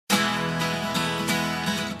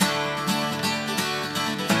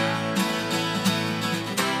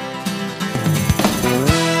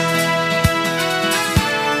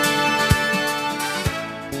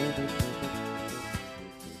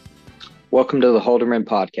Welcome to the Halderman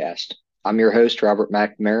Podcast. I'm your host, Robert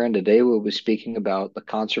McNamara, and today we'll be speaking about the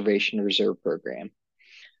Conservation Reserve Program.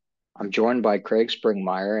 I'm joined by Craig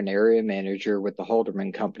Springmier, an area manager with the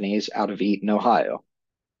Halderman Companies out of Eaton, Ohio.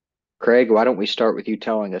 Craig, why don't we start with you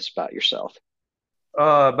telling us about yourself?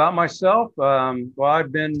 About myself,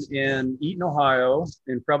 I've been in Eaton, Ohio,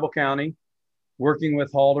 in Preble County, working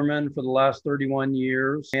with Halderman for the last 31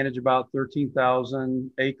 years, manage about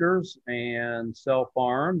 13,000 acres and sell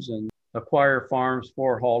farms and acquire farms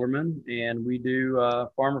for Halderman, and we do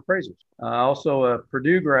farm appraisals. Also a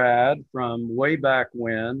Purdue grad from way back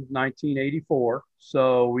when, 1984.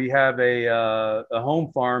 So we have a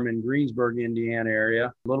home farm in Greensburg, Indiana area,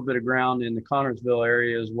 a little bit of ground in the Connorsville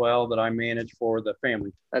area as well that I manage for the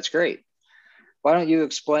family. That's great. Why don't you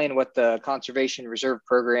explain what the Conservation Reserve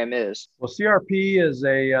Program is? Well, CRP is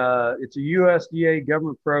it's a USDA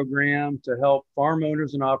government program to help farm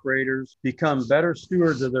owners and operators become better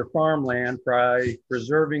stewards of their farmland by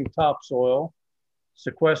preserving topsoil,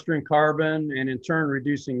 sequestering carbon, and in turn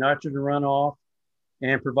reducing nitrogen runoff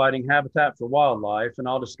and providing habitat for wildlife. And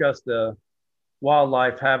I'll discuss the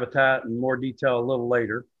wildlife habitat in more detail a little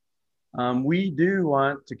later. We do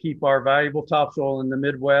want to keep our valuable topsoil in the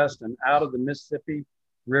Midwest and out of the Mississippi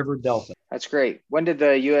River Delta. That's great. When did the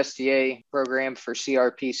USDA program for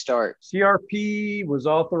CRP start? CRP was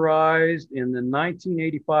authorized in the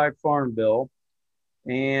 1985 Farm Bill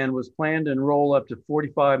and was planned to enroll up to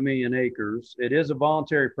 45 million acres. It is a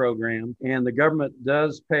voluntary program, and the government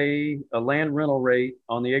does pay a land rental rate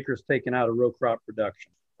on the acres taken out of row crop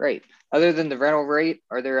production. Great. Other than the rental rate,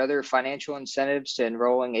 are there other financial incentives to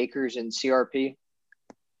enrolling acres in CRP?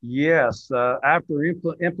 Yes, after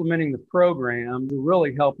implementing the program, we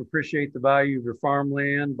really help appreciate the value of your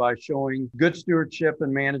farmland by showing good stewardship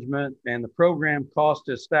and management. And the program costs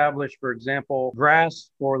to establish, for example, grass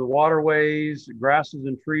for the waterways, grasses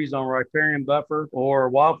and trees on riparian buffer, or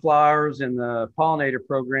wildflowers in the pollinator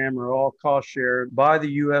program are all cost shared by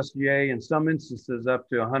the USDA, in some instances up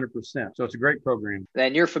to 100%. So it's a great program.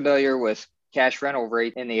 Then you're familiar with cash rental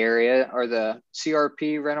rate in the area. Are the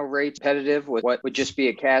CRP rental rates competitive with what would just be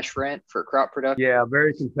a cash rent for crop production? Yeah,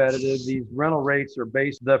 very competitive. These rental rates are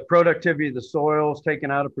based the productivity of the soils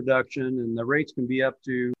taken out of production, and the rates can be up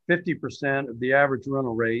to 50% of the average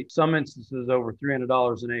rental rate, some instances over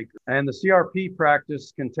 $300 an acre. And the CRP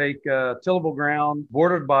practice can take tillable ground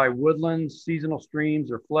bordered by woodlands, seasonal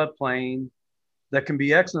streams, or floodplain that can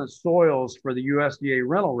be excellent soils for the USDA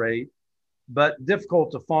rental rate, but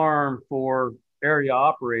difficult to farm for area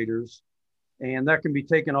operators, and that can be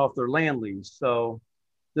taken off their land lease. So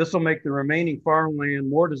this will make the remaining farmland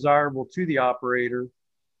more desirable to the operator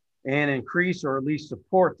and increase or at least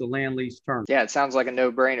support the land lease term. Yeah, it sounds like a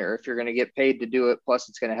no-brainer if you're going to get paid to do it, plus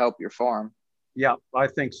it's going to help your farm. Yeah, I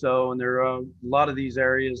think so. And there are a lot of these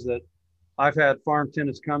areas that I've had farm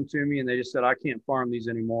tenants come to me and they just said, I can't farm these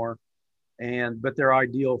anymore. But they're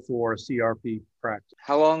ideal for a CRP practice.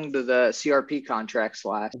 How long do the CRP contracts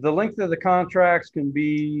last? The length of the contracts can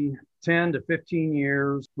be 10 to 15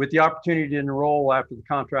 years with the opportunity to enroll after the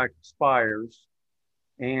contract expires.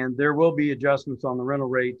 And there will be adjustments on the rental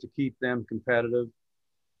rate to keep them competitive.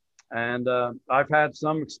 And I've had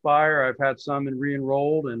some expire, I've had some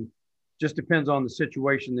re-enrolled, and just depends on the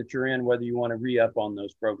situation that you're in, whether you want to re-up on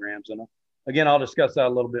those programs. And again, I'll discuss that a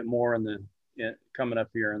little bit more coming up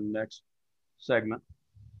here in the next segment.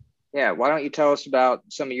 Yeah, why don't you tell us about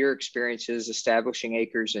some of your experiences establishing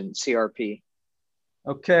acres in CRP?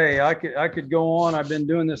 Okay, I could go on. I've been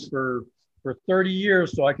doing this for 30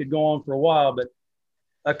 years, so I could go on for a while, but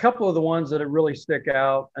a couple of the ones that really stick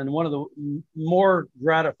out, and one of the more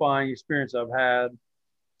gratifying experience I've had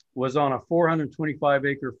was on a 425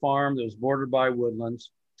 acre farm that was bordered by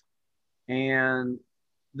woodlands. And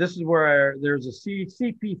this is where there's a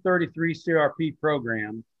CP33 CRP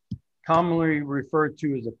program, commonly referred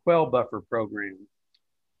to as a quail buffer program.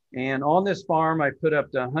 And on this farm, I put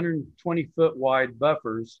up to 120-foot wide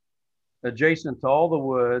buffers adjacent to all the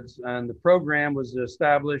woods. And the program was to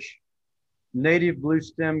establish native blue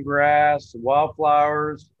stem grass,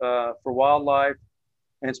 wildflowers for wildlife,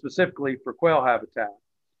 and specifically for quail habitat.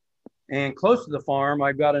 And close to the farm,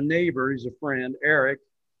 I've got a neighbor, he's a friend, Eric,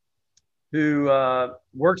 who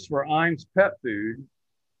works for Imes Pet Food,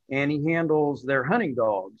 and he handles their hunting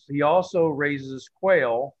dogs. He also raises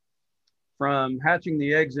quail from hatching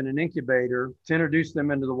the eggs in an incubator to introduce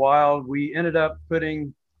them into the wild. We ended up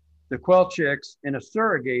putting the quail chicks in a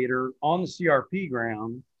surrogator on the CRP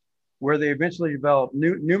ground, where they eventually developed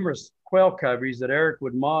numerous quail coveys that Eric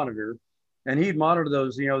would monitor. And he'd monitor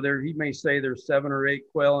those, he may say there's 7 or 8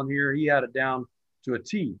 quail in here. He had it down to a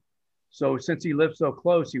T. So since he lived so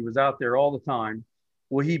close, he was out there all the time.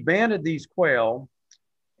 Well, he banded these quail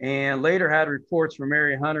and later had reports from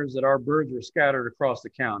area hunters that our birds were scattered across the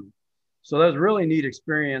county. So that was a really neat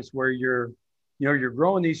experience where you're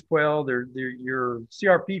growing these quail. Your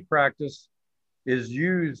CRP practice is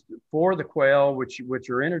used for the quail, which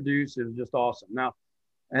are introduced. Is just awesome. Now,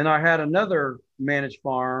 and I had another managed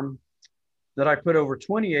farm that I put over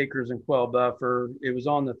 20 acres in quail buffer. It was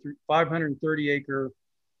on the 530 acre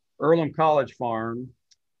Earlham College farm,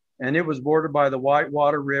 and it was bordered by the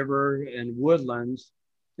Whitewater River and woodlands.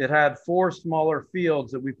 It had 4 smaller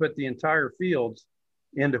fields that we put the entire fields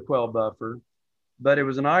into quail buffer, but it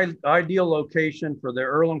was an ideal location for the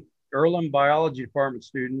Earlham Biology Department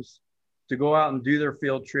students to go out and do their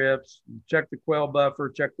field trips, check the quail buffer,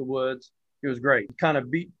 check the woods. It was great. Kind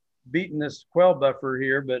of beating this quail buffer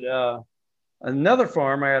here, but another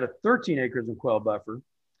farm, I had 13 acres in quail buffer,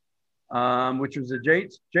 which was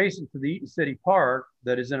adjacent to the Eaton City Park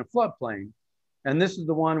that is in a floodplain. And this is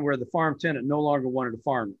the one where the farm tenant no longer wanted to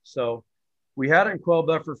farm it. So we had it in quail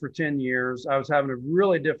buffer for 10 years. I was having a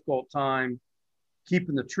really difficult time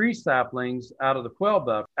keeping the tree saplings out of the quail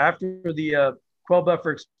buffer. After the quail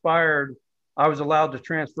buffer expired, I was allowed to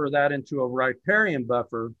transfer that into a riparian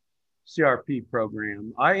buffer CRP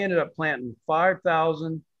program. I ended up planting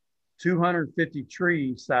 5,250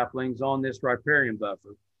 tree saplings on this riparian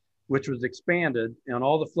buffer, which was expanded on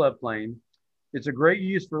all the floodplain. It's a great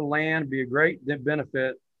use for land, be a great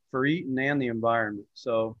benefit for Eaton and the environment.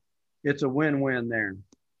 So it's a win-win there.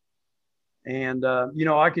 And,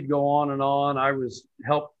 I could go on and on. I was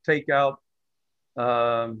helped take out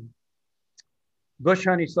bush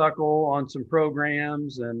honeysuckle on some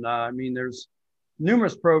programs. And there's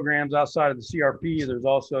numerous programs outside of the CRP. There's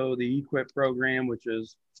also the EQIP program, which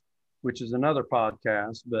is another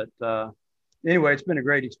podcast. But anyway, it's been a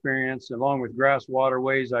great experience. Along with grass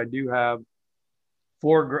waterways, I do have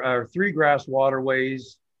 3 grass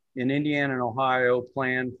waterways in Indiana and Ohio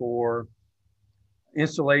planned for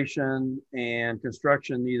installation and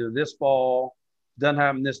construction either this fall. Doesn't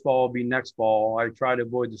happen this fall, it'll be next fall. I try to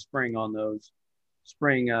avoid the spring on those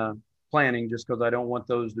planting just because I don't want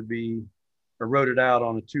those to be eroded out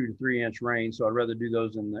on a 2 to 3 inch rain. So I'd rather do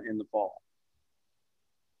those in the fall.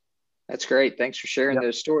 That's great. Thanks for sharing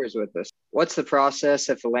those stories with us. What's the process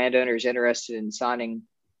if a landowner is interested in signing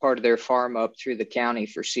part of their farm up through the county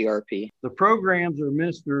for CRP? The programs are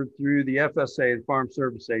administered through the FSA, the Farm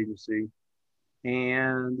Service Agency,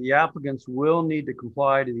 and the applicants will need to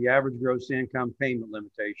comply to the average gross income payment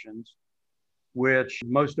limitations, which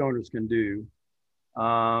most owners can do.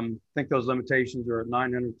 I think those limitations are at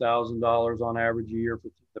 $900,000 on average a year for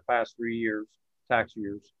the past 3 years, tax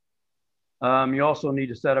years. You also need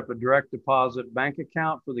to set up a direct deposit bank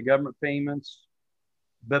account for the government payments.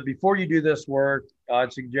 But before you do this work,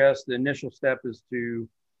 I'd suggest the initial step is to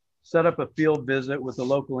set up a field visit with a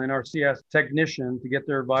local NRCS technician to get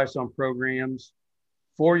their advice on programs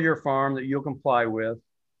for your farm that you'll comply with.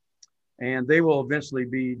 And they will eventually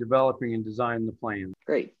be developing and designing the plan.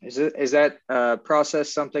 Great. Is that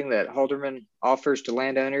process something that Halderman offers to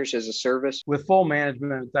landowners as a service? With full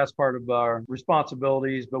management, that's part of our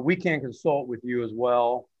responsibilities, but we can consult with you as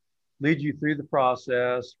well, lead you through the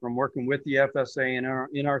process from working with the FSA and our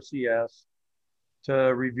NRCS to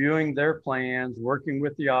reviewing their plans, working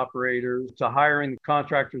with the operators, to hiring the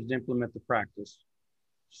contractors to implement the practice.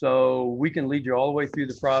 So we can lead you all the way through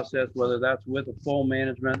the process, whether that's with a full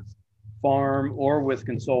management farm or with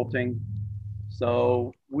consulting.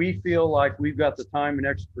 So we feel like we've got the time and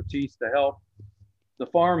expertise to help the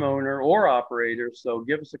farm owner or operator. So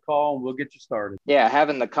give us a call and we'll get you started. Yeah,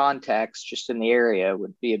 having the contacts just in the area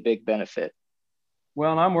would be a big benefit.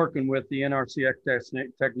 Well, and I'm working with the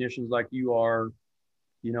NRCS technicians like you are,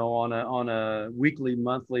 on a weekly,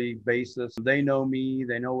 monthly basis. They know me,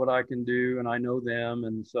 they know what I can do, and I know them.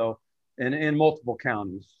 And so, and in multiple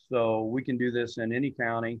counties. So we can do this in any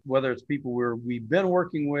county, whether it's people we've been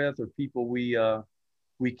working with or people we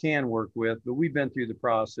can work with, but we've been through the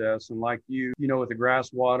process. And like with the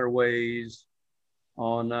grass waterways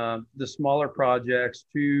on the smaller projects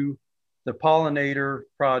to the pollinator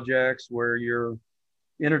projects where you're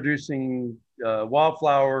introducing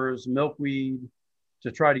wildflowers, milkweed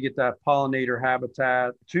to try to get that pollinator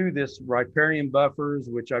habitat, to this riparian buffers,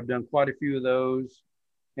 which I've done quite a few of those.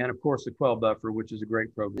 And of course, the quail buffer, which is a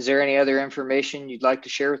great program. Is there any other information you'd like to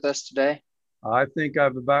share with us today? I think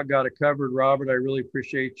I've about got it covered, Robert. I really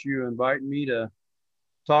appreciate you inviting me to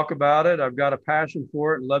talk about it. I've got a passion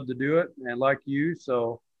for it and love to do it, and like you.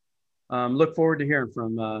 So look forward to hearing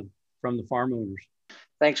from the farm owners.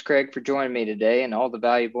 Thanks, Craig, for joining me today and all the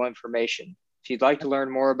valuable information. If you'd like to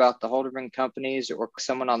learn more about the Halderman companies or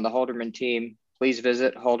someone on the Halderman team, please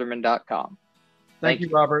visit halderman.com. Thank you,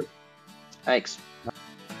 Robert. Thanks.